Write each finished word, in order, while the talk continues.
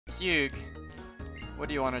Fugue. What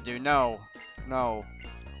do you want to do? No. No.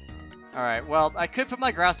 Alright, well, I could put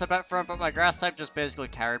my grass type out front, but my grass type just basically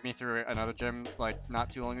carried me through another gym, like,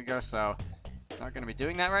 not too long ago, so not going to be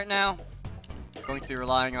doing that right now. Going to be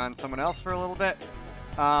relying on someone else for a little bit.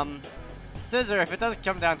 Scissor, if it does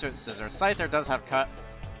come down to it, Scissor. Scyther does have Cut,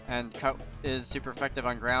 and Cut is super effective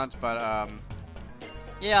on ground, but,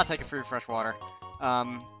 yeah, I'll take it for fresh water.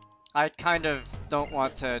 I kind of don't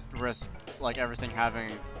want to risk, like, everything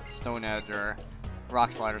having Stone Edge or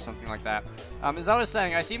Rock Slide or something like that. As I was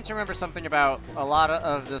saying, I seem to remember something about a lot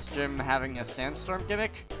of this gym having a Sandstorm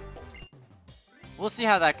gimmick. We'll see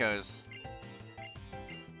how that goes.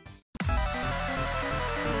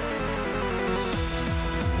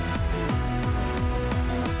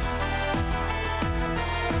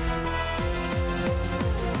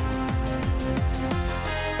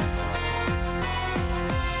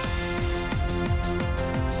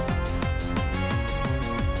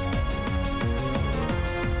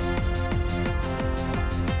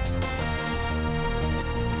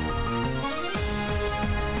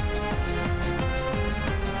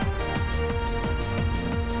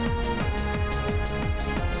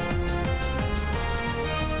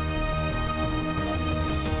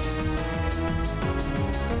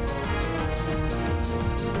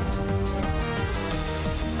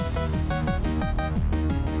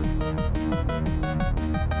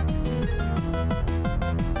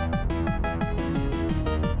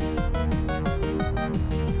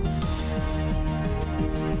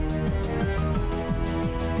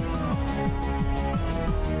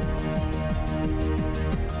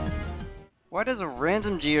 Why does a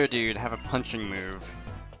random Geodude have a punching move?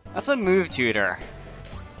 That's a move tutor.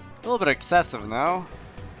 A little bit excessive, no?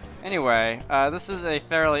 Anyway, this is a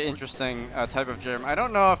fairly interesting type of gym. I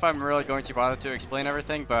don't know if I'm really going to bother to explain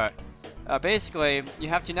everything, but basically, you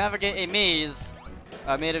have to navigate a maze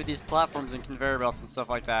made of these platforms and conveyor belts and stuff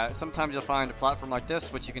like that. Sometimes you'll find a platform like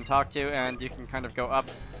this, which you can talk to, and you can kind of go up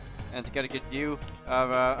and to get a good view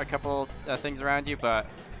of a couple things around you, but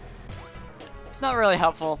it's not really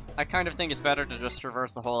helpful. I kind of think it's better to just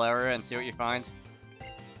traverse the whole area and see what you find.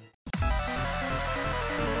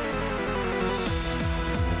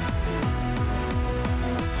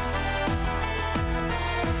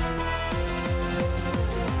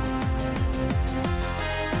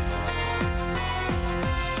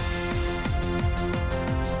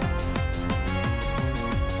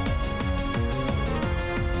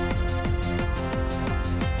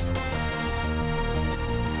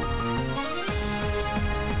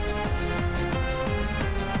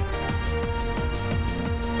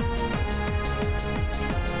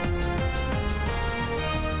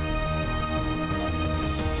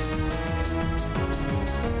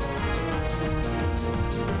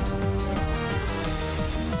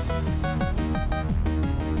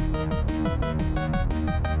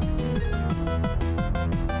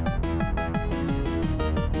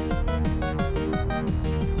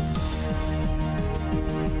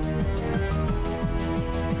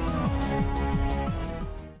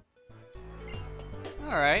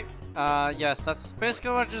 Alright, yes, that's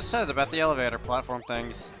basically what I just said about the elevator platform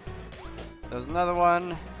things. There's another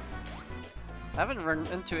one. I haven't run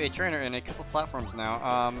into a trainer in a couple platforms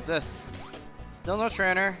now. This. Still no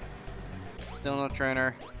trainer. Still no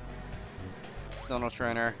trainer. Still no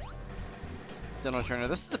trainer. Still no trainer.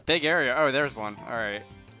 This is a big area. Oh, there's one. Alright.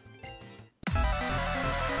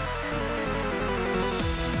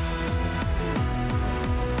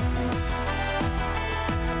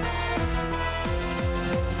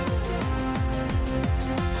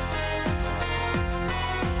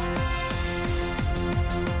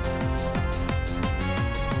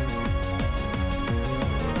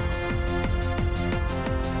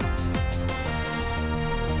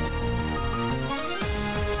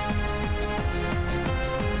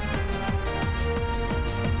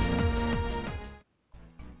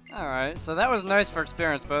 Alright, so that was nice for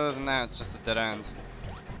experience, but other than that, it's just a dead end.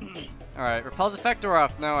 Alright, repels effect or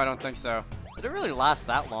off? No, I don't think so. Did it really last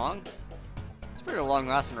that long? It's pretty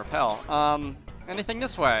long-lasting repel. Anything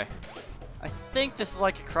this way? I think this is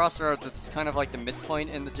like a crossroads. It's kind of like the midpoint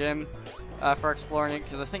in the gym for exploring it,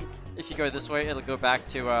 because I think if you go this way, it'll go back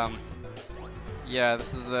to, yeah,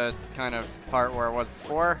 this is the kind of part where it was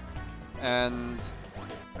before, and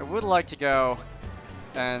I would like to go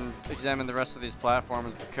and examine the rest of these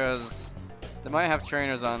platforms because they might have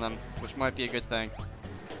trainers on them, which might be a good thing.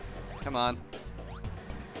 Come on.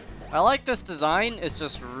 I like this design, it's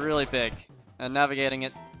just really big, and navigating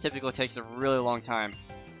it typically takes a really long time.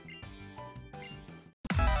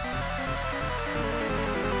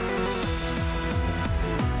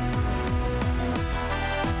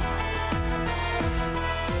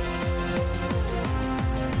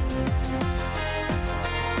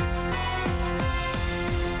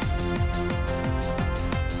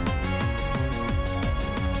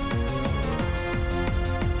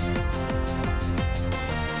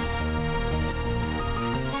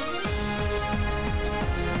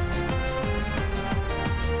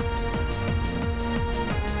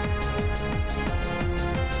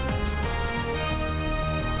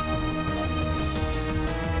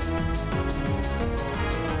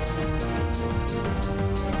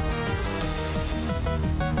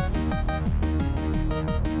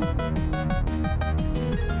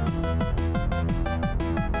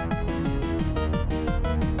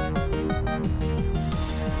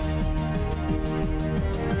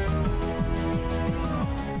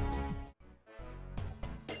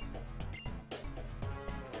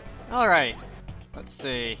 Alright, let's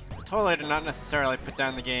see. I totally did not necessarily put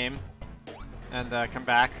down the game and come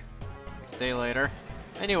back a day later.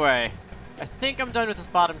 Anyway, I think I'm done with this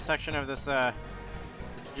bottom section of this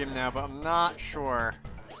this gym now, but I'm not sure.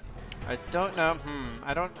 I don't know.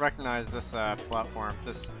 I don't recognize this platform,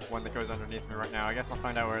 this one that goes underneath me right now. I guess I'll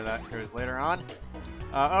find out where that goes later on.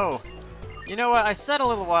 Oh, you know what? I said a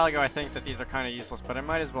little while ago I think that these are kind of useless, but I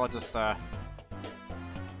might as well just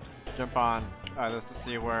jump on this to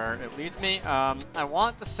see where it leads me. I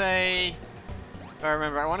want to say, if I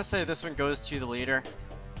remember, I want to say this one goes to the leader,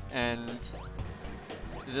 and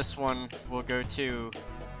this one will go to,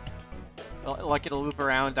 like, it'll loop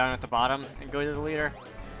around down at the bottom and go to the leader.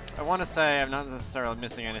 I want to say I'm not necessarily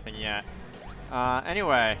missing anything yet.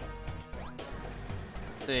 Anyway,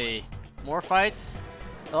 let's see. More fights.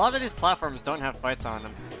 A lot of these platforms don't have fights on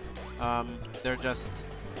them. They're just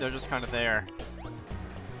kind of there.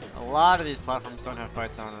 A lot of these platforms don't have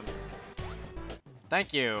fights on them.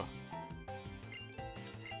 Thank you.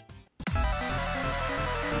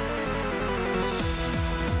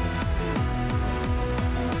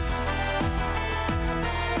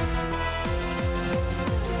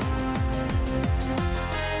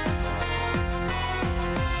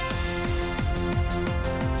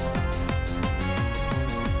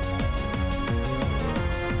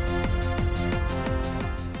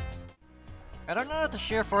 I don't know if the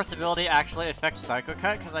sheer force ability actually affects Psycho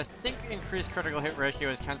Cut, because I think increased critical hit ratio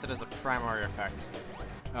is counted as a primary effect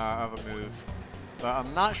of a move. But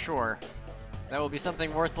I'm not sure. That will be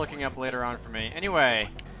something worth looking up later on for me. Anyway,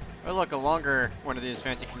 oh look, a longer one of these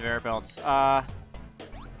fancy conveyor belts. What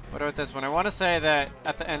about this one? I want to say that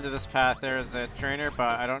at the end of this path there is a trainer, but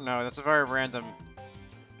I don't know. That's a very random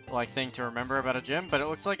thing to remember about a gym, but it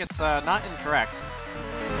looks like it's not incorrect.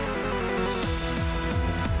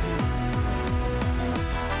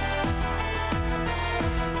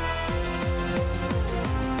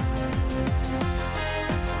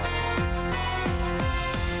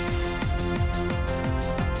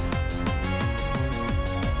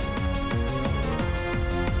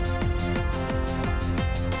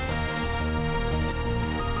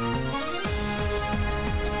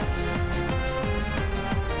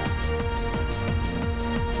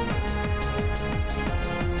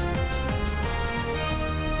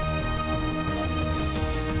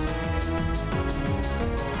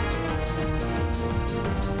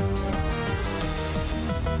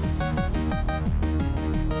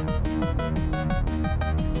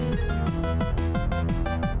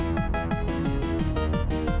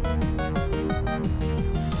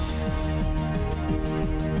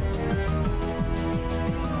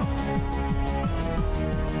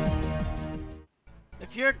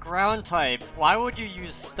 If you're a ground type, why would you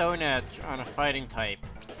use Stone Edge on a fighting type?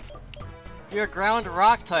 If you're a ground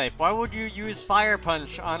rock type, why would you use Fire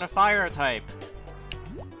Punch on a fire type?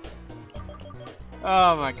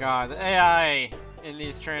 Oh my god, the AI in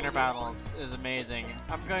these trainer battles is amazing.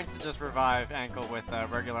 I'm going to just revive Ankle with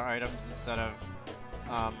regular items instead of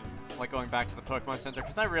going back to the Pokemon Center,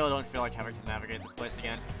 because I really don't feel like having to navigate this place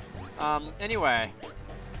again. Anyway,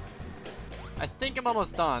 I think I'm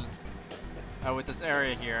almost done with this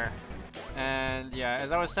area here. And yeah,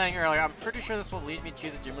 as I was saying earlier, I'm pretty sure this will lead me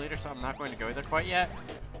to the gym leader, so I'm not going to go there quite yet.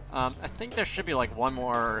 I think there should be like one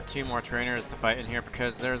more or two more trainers to fight in here,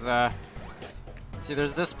 because there's see,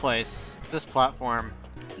 there's this place, this platform,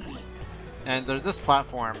 and there's this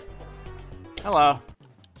platform. Hello.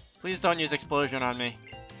 Please don't use explosion on me.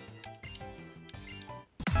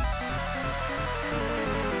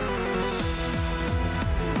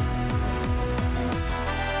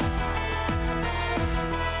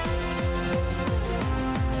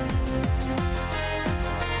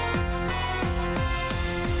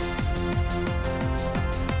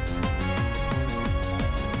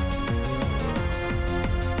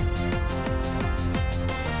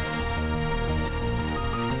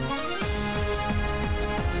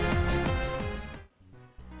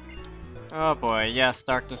 Oh boy, yes,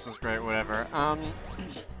 darkness is great, whatever.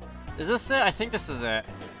 Is this it? I think this is it.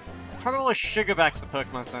 Probably should go back to the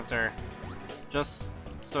Pokemon Center, just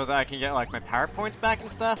so that I can get, like, my power points back and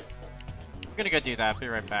stuff. I'm gonna go do that, be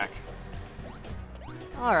right back.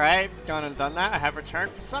 Alright, gone and done that. I have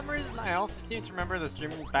returned. For some reason, I also seem to remember this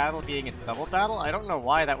gym battle being a double battle. I don't know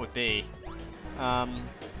why that would be. I'll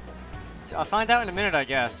find out in a minute, I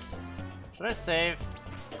guess. Should I save?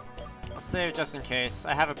 I'll save just in case.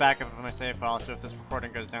 I have a backup of my save file, so if this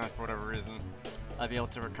recording goes down for whatever reason, I'll be able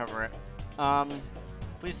to recover it.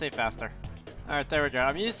 Please save faster. Alright, there we go.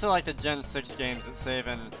 I'm used to like the Gen 6 games that save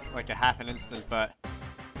in like a half an instant, but...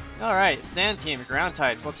 Alright, Sand Team, ground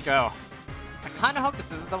types, let's go. I kind of hope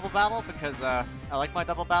this is a double battle because I like my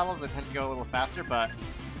double battles. They tend to go a little faster, but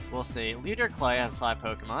we'll see. Leader Clay has 5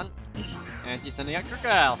 Pokemon, and he's sending out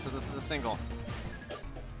Driftveil, so this is a single.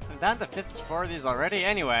 I'm down to 54 of these already.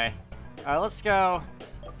 Anyway, let's go.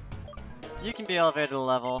 You can be elevated a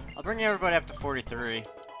level. I'll bring everybody up to 43.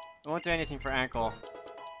 I won't do anything for ankle.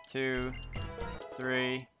 2,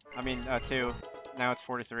 3. I mean, 2. Now it's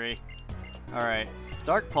 43. Alright.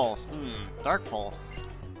 Dark Pulse. Dark Pulse.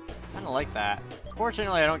 Kinda like that.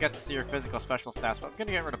 Fortunately, I don't get to see your physical special stats, but I'm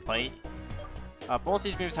gonna get rid of Bite. Both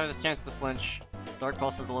these moves have a chance to flinch. Dark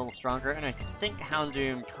Pulse is a little stronger, and I think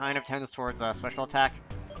Houndoom kind of tends towards special attack.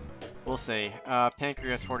 We'll see.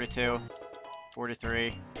 Pancreas 42,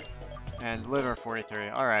 43, and Liver 43.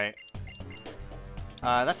 Alright.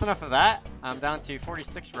 That's enough of that. I'm down to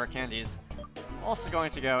 46 rare candies. I'm also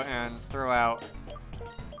going to go and throw out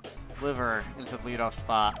Liver into the leadoff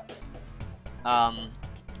spot.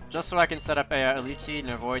 Just so I can set up a Leech Seed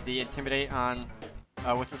and avoid the Intimidate on,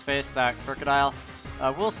 what's-his-face, that Crocodile.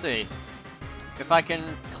 We'll see. If I can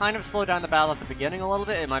kind of slow down the battle at the beginning a little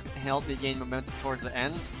bit, it might help me gain momentum towards the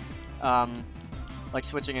end. Like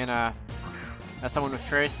switching in someone with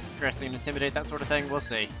Trace, Trace and Intimidate, that sort of thing. We'll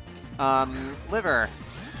see. Liver.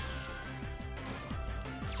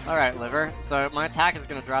 Alright, Liver. So my attack is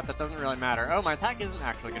gonna drop, that doesn't really matter. Oh, my attack isn't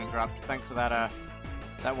actually gonna drop, thanks to that,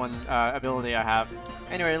 that one, ability I have.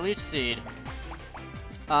 Anyway, Leech Seed.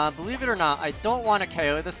 Believe it or not, I don't want to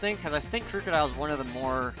KO this thing, because I think Crocodile is one of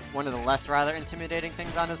the less rather intimidating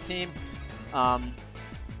things on his team.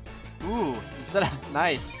 Ooh, instead of,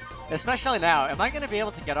 nice. Especially now, am I gonna be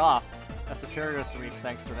able to get off a Superior Sweep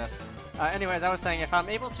thanks to this? Anyways, I was saying, if I'm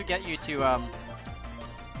able to get you to,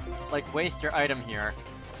 like, waste your item here,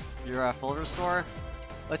 your, full restore,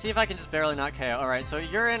 let's see if I can just barely not KO. Alright, so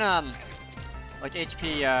you're in, like,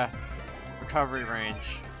 HP, recovery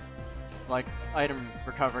range. Like, item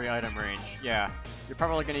recovery item range. Yeah, you're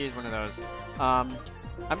probably gonna use one of those. I'm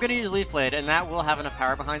gonna use Leaf Blade, and that will have enough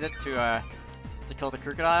power behind it to kill the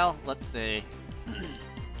Crocodile. Let's see.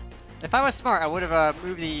 If I was smart, I would have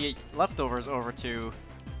moved the leftovers over to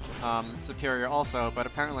Superior also, but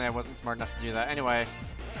apparently I wasn't smart enough to do that. Anyway,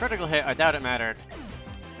 critical hit, I doubt it mattered.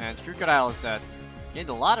 And Crocodile is dead. Gained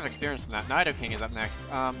a lot of experience from that. Nidoking is up next.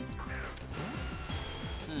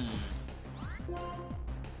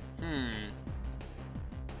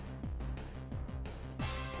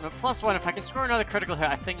 +1, if I can score another critical hit,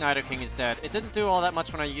 I think Nidoking is dead. It didn't do all that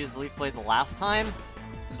much when I used Leaf Blade the last time,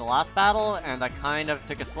 in the last battle, and I kind of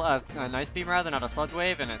took a Nice Beam rather, not a Sludge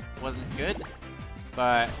Wave, and it wasn't good.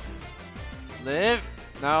 But... Live?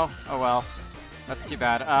 No? Oh well. That's too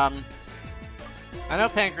bad. I know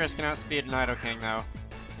Pancreas can outspeed Nidoking though,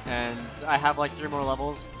 and I have like 3 more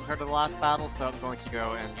levels compared to the last battle, so I'm going to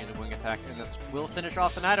go and use a Wing Attack, and this will finish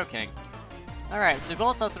off the Nidoking. Alright, so we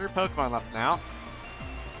both have 3 Pokemon left now.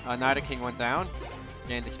 Nidoking went down,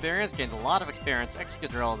 gained experience, gained a lot of experience.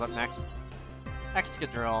 Excadrill is up next.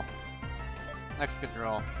 Excadrill.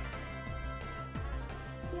 Excadrill.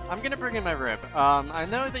 I'm gonna bring in my Rib. I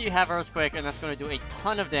know that you have Earthquake, and that's going to do a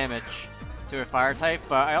ton of damage to a Fire type,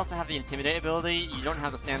 but I also have the Intimidate ability. You don't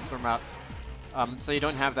have the Sandstorm up, so you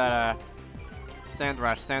don't have that Sand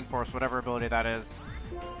Rush, Sand Force, whatever ability that is.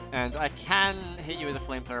 And I can hit you with a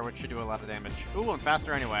Flamethrower, which should do a lot of damage. Ooh, I'm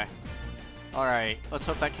faster anyway. Alright, let's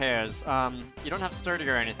hope that KOs. You don't have Sturdy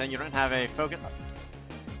or anything. You don't have a Focus...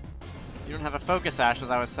 You don't have a Focus Sash,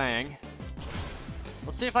 as I was saying.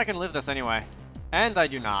 Let's see if I can live this anyway. And I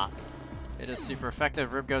do not. It is super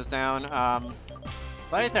effective. Rib goes down.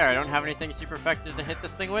 It's right there. I don't have anything super effective to hit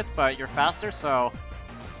this thing with, but you're faster, so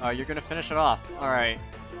you're gonna finish it off. Alright.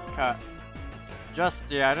 Cut.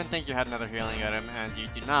 Yeah, I didn't think you had another healing item, and you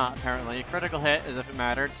do not, apparently. Critical hit, as if it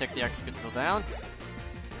mattered. Take the Excadrill down.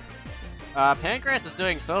 Pancreas is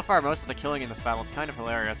doing so far most of the killing in this battle. It's kind of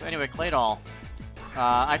hilarious. Anyway, Claydol.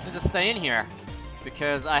 I can just stay in here,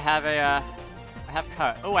 because I have a, I have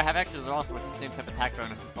Cut. Oh, I have X's also, which is the same type of attack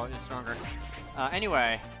bonus. It's slightly stronger.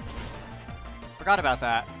 Anyway. Forgot about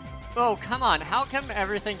that. Oh, come on. How come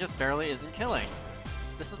everything just barely isn't killing?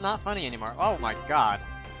 This is not funny anymore. Oh my god.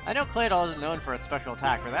 I know Claydol isn't known for its special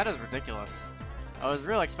attack, but that is ridiculous. I was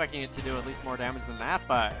really expecting it to do at least more damage than that,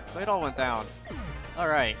 but Claydol went down.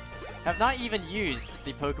 Alright. Have not even used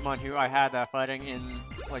the Pokemon who I had fighting in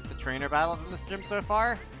like the trainer battles in this gym so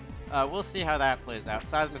far. We'll see how that plays out.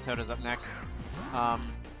 Seismitoad up next.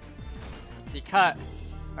 Let's see, Cut.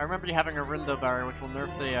 I remember you having a Rindo Barrier, which will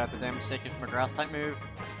nerf the damage taken from a Grass type move.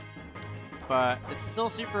 But it's still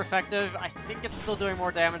super effective. I think it's still doing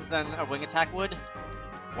more damage than a Wing Attack would.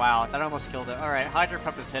 Wow, that almost killed it. Alright, Hydro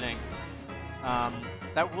Pump is hitting.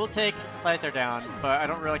 That will take Scyther down, but I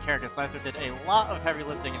don't really care because Scyther did a lot of heavy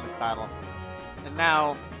lifting in this battle. And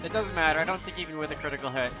now, it doesn't matter. I don't think even with a critical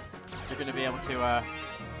hit, you're going to be able to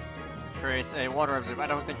trace a water absorb. I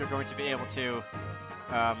don't think you're going to be able to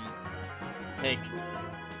take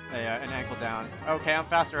an ankle down. Okay, I'm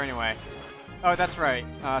faster anyway. Oh, that's right.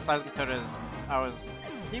 Seismitoad is... I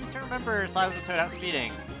seem to remember Seismitoad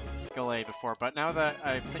outspeeding Galay before, but now that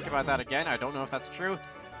I think about that again, I don't know if that's true.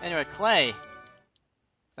 Anyway, Clay.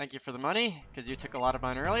 Thank you for the money, because you took a lot of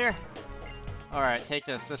mine earlier. Alright, take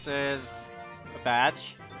this. This is a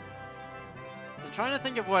badge. I'm trying to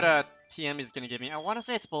think of what TM is going to give me. I want to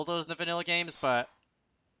say it's Bulldoze in the vanilla games, but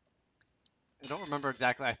I don't remember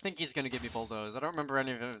exactly. I think he's going to give me Bulldoze. I don't remember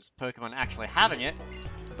any of his Pokemon actually having it,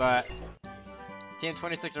 but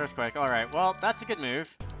TM26 Earthquake. Alright, well, that's a good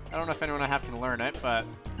move. I don't know if anyone I have can learn it, but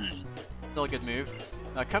it's still a good move.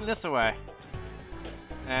 Come this way.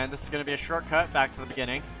 And this is going to be a shortcut back to the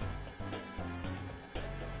beginning.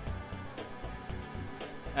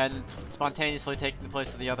 And spontaneously taking the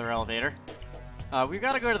place of the other elevator. We've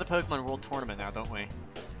got to go to the Pokemon World Tournament now, don't we?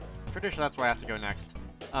 Pretty sure that's where I have to go next.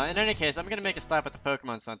 In any case, I'm going to make a stop at the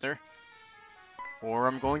Pokemon Center. Or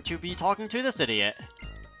I'm going to be talking to this idiot.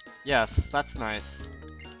 Yes, that's nice.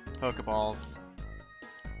 Pokeballs.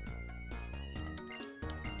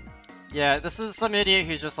 Yeah, this is some idiot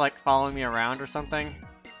who's just like following me around or something.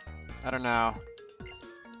 I don't know.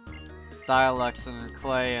 Dialects and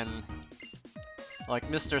Clay and like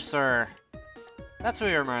Mr. Sir. That's who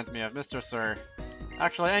he reminds me of, Mr. Sir.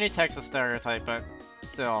 Actually, any Texas Stereotype, but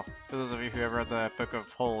still, for those of you who have read the Book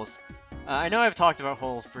of Holes. I know I've talked about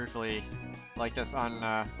Holes briefly like this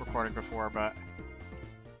on recording before, but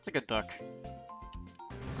it's a good book.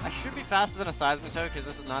 I should be faster than a Seismitoad because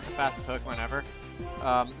this is not the fastest Pokemon ever.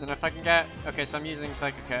 And if I can get... Okay, so I'm using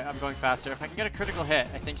Psychic Hit. I'm going faster. If I can get a critical hit,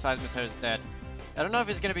 I think Seismitoad is dead. I don't know if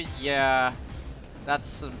he's going to be... Yeah,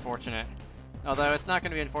 that's unfortunate. Although it's not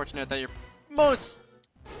going to be unfortunate that you're most...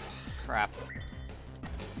 Crap.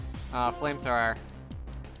 Flamethrower.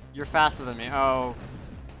 You're faster than me. Oh,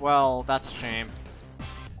 well, that's a shame.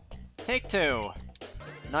 Take two.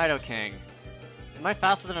 Nidoking. Am I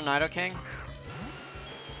faster than a Nidoking?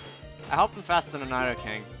 I hope I'm faster than a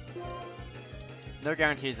Nidoking. No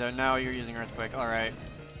guarantees though. Now you're using Earthquake. Alright.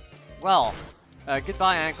 Well,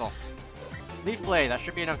 goodbye Ankle. Leaf Blade, that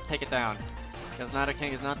should be enough to take it down. Because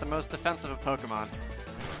Nidoking is not the most defensive of Pokemon.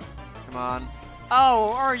 Come on.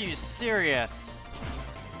 Oh, are you serious?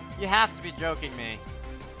 You have to be joking me.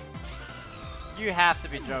 You have to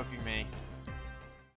be joking me.